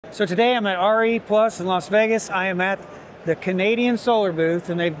So today I'm at RE Plus in Las Vegas. I am at the Canadian Solar booth,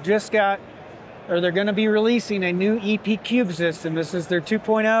 and they've just got, or they're going to be releasing a new EP Cube system. This is their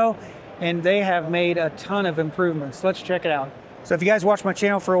 2.0, and they have made a ton of improvements. Let's check it out. So if you guys watch my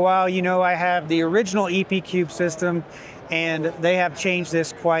channel for a while, you know I have the original EP Cube system, and they have changed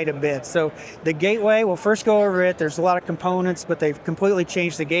this quite a bit. So the gateway, we'll first go over it. There's a lot of components, but they've completely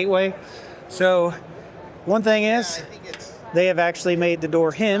changed the gateway. So one thing is, they have actually made the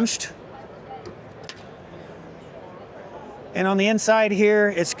door hinged. And on the inside here,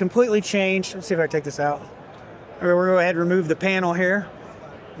 it's completely changed. Let's see if I can take this out. We're going to go ahead and remove the panel here.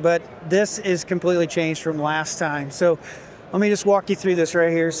 But this is completely changed from last time. So let me just walk you through this right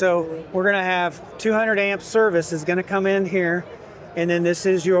here. So we're going to have 200 amp service is going to come in here. And then this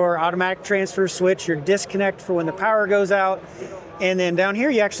is your automatic transfer switch, your disconnect for when the power goes out. And then down here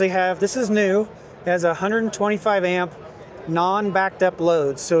you actually have, this is new, it has a 125 amp non-backed up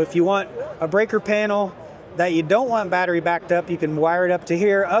loads. So if you want a breaker panel that you don't want battery backed up, you can wire it up to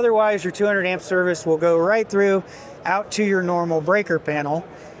here. Otherwise, your 200 amp service will go right through out to your normal breaker panel.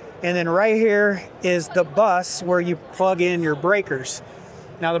 And then right here is the bus where you plug in your breakers.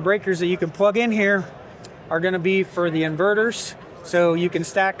 Now the breakers that you can plug in here are going to be for the inverters. So you can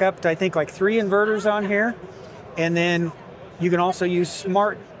stack up to, I think, like 3 inverters on here. And then you can also use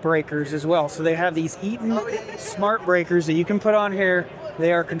smart breakers as well. So they have these Eaton smart breakers that you can put on here.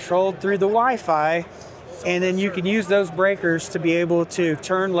 They are controlled through the Wi-Fi. And then you can use those breakers to be able to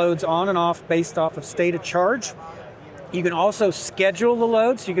turn loads on and off based off of state of charge. You can also schedule the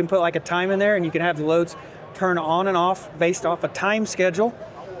loads. You can put like a time in there and you can have the loads turn on and off based off a time schedule.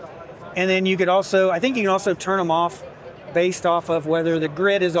 And then you could also, I think you can also turn them off based off of whether the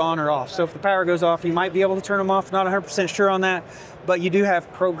grid is on or off. So if the power goes off, you might be able to turn them off. Not 100% sure on that, but you do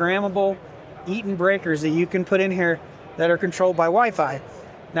have programmable Eaton breakers that you can put in here that are controlled by Wi-Fi.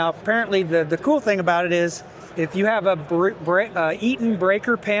 Now, apparently the cool thing about it is if you have a Eaton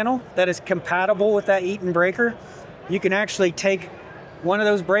breaker panel that is compatible with that Eaton breaker, you can actually take one of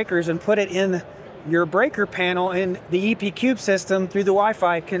those breakers and put it in your breaker panel, and the EP Cube system through the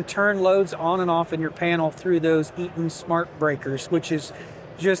Wi-Fi can turn loads on and off in your panel through those Eaton smart breakers, which is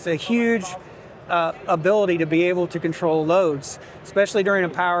just a huge ability to be able to control loads, especially during a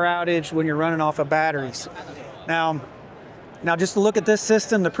power outage when you're running off of batteries. Now just to look at this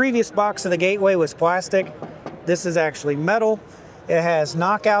system, the previous box of the gateway was plastic. This is actually metal. It has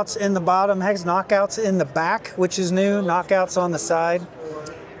knockouts in the bottom, has knockouts in the back, which is new, knockouts on the side.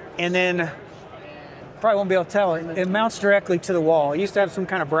 And then, probably won't be able to tell, it mounts directly to the wall. It used to have some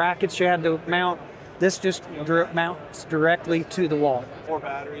kind of brackets you had to mount. This just mounts directly to the wall.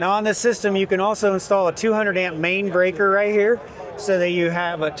 Now on this system, you can also install a 200 amp main breaker right here, so that you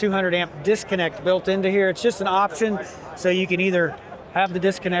have a 200 amp disconnect built into here. It's just an option, so you can either have the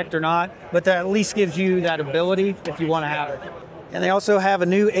disconnect or not, but that at least gives you that ability if you want to have it. And they also have a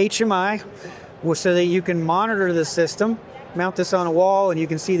new HMI, so that you can monitor the system, mount this on a wall, and you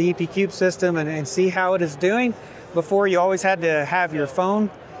can see the EP Cube system and see how it is doing. Before, you always had to have your phone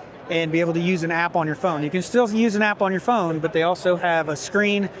and be able to use an app on your phone. You can still use an app on your phone, but they also have a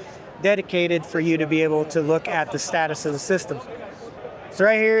screen dedicated for you to be able to look at the status of the system. So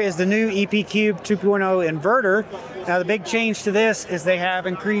right here is the new EP Cube 2.0 inverter. Now the big change to this is they have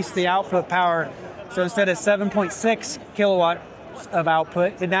increased the output power. So instead of 7.6 kilowatt of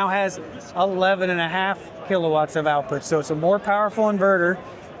output, it now has 11.5 kilowatts of output. So it's a more powerful inverter.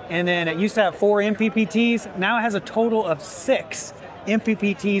 And then it used to have 4 MPPTs. Now it has a total of 6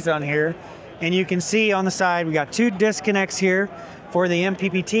 MPPTs on here. And you can see on the side, we got 2 disconnects here for the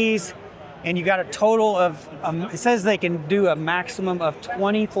MPPTs. And you got a total of, it says they can do a maximum of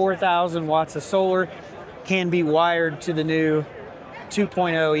 24,000 watts of solar can be wired to the new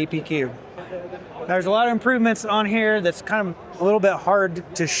 2.0 EP Cube. There's a lot of improvements on here that's kind of a little bit hard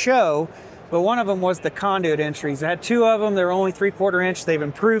to show, but one of them was the conduit entries. I had 2 of them, they're only 3/4 inch. They've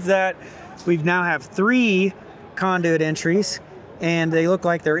improved that. We now have 3 conduit entries, and they look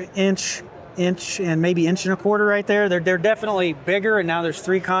like they're inch and maybe 1.25 inches right there. They're definitely bigger, and now there's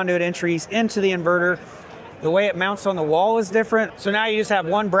 3 conduit entries into the inverter. The way it mounts on the wall is different. So now you just have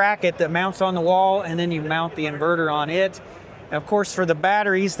 1 bracket that mounts on the wall, and then you mount the inverter on it. And of course, for the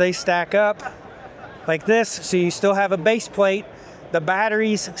batteries, they stack up like this, so you still have a base plate. The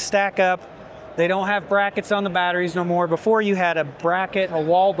batteries stack up. They don't have brackets on the batteries no more. Before, you had a bracket, a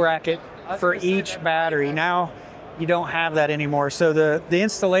wall bracket for each battery. Now you don't have that anymore. So the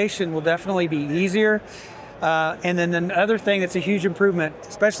installation will definitely be easier. And then the other thing that's a huge improvement,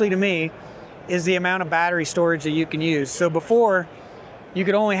 especially to me, is the amount of battery storage that you can use. So before, you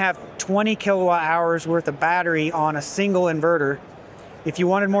could only have 20 kilowatt hours worth of battery on a single inverter. If you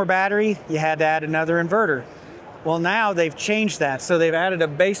wanted more battery, you had to add another inverter. Well, now they've changed that. So they've added a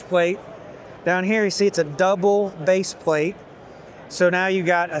base plate. Down here, you see it's a double base plate. So now you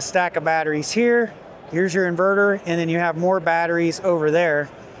got a stack of batteries here. Here's your inverter, and then you have more batteries over there.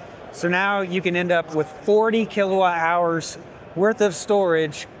 So now you can end up with 40 kilowatt hours worth of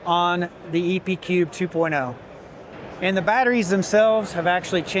storage on the EP Cube 2.0. And the batteries themselves have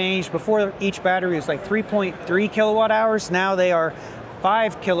actually changed. Before, each battery was like 3.3 kilowatt hours. Now they are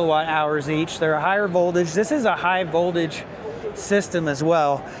 5 kilowatt hours each. They're a higher voltage. This is a high voltage system as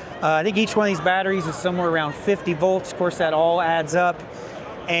well. I think each one of these batteries is somewhere around 50 volts. Of course, that all adds up,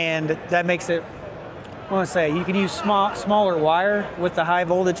 and that makes it, I want to say, you can use smaller wire with the high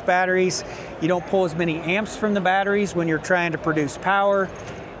voltage batteries. You don't pull as many amps from the batteries when you're trying to produce power.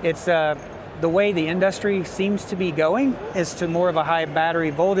 It's the way the industry seems to be going is to more of a high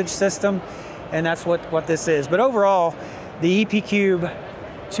battery voltage system, and that's what this is. But overall, the EP Cube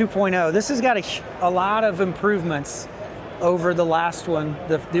 2.0, this has got a lot of improvements over the last one,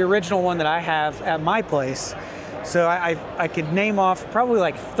 the original one that I have at my place. So I could name off probably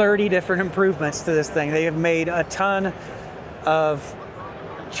like 30 different improvements to this thing. They have made a ton of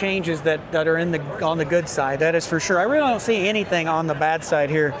changes that are on the good side, that is for sure. I really don't see anything on the bad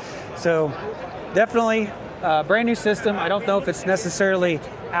side here. So definitely a brand new system. I don't know if it's necessarily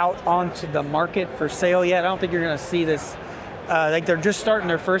out onto the market for sale yet. I don't think you're gonna see this. Like they're just starting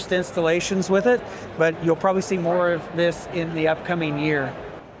their first installations with it, but you'll probably see more of this in the upcoming year.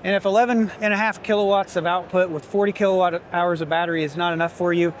 And if 11.5 kilowatts of output with 40 kilowatt hours of battery is not enough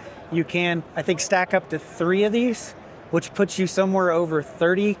for you, you can, I think, stack up to 3 of these, which puts you somewhere over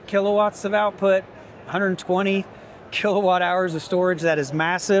 30 kilowatts of output, 120 kilowatt hours of storage. That is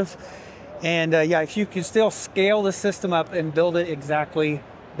massive. And yeah, if you can still scale the system up and build it exactly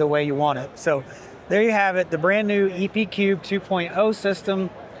the way you want it. So there you have it, the brand new EP Cube 2.0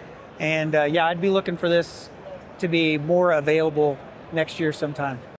 system. And yeah, I'd be looking for this to be more available next year sometime.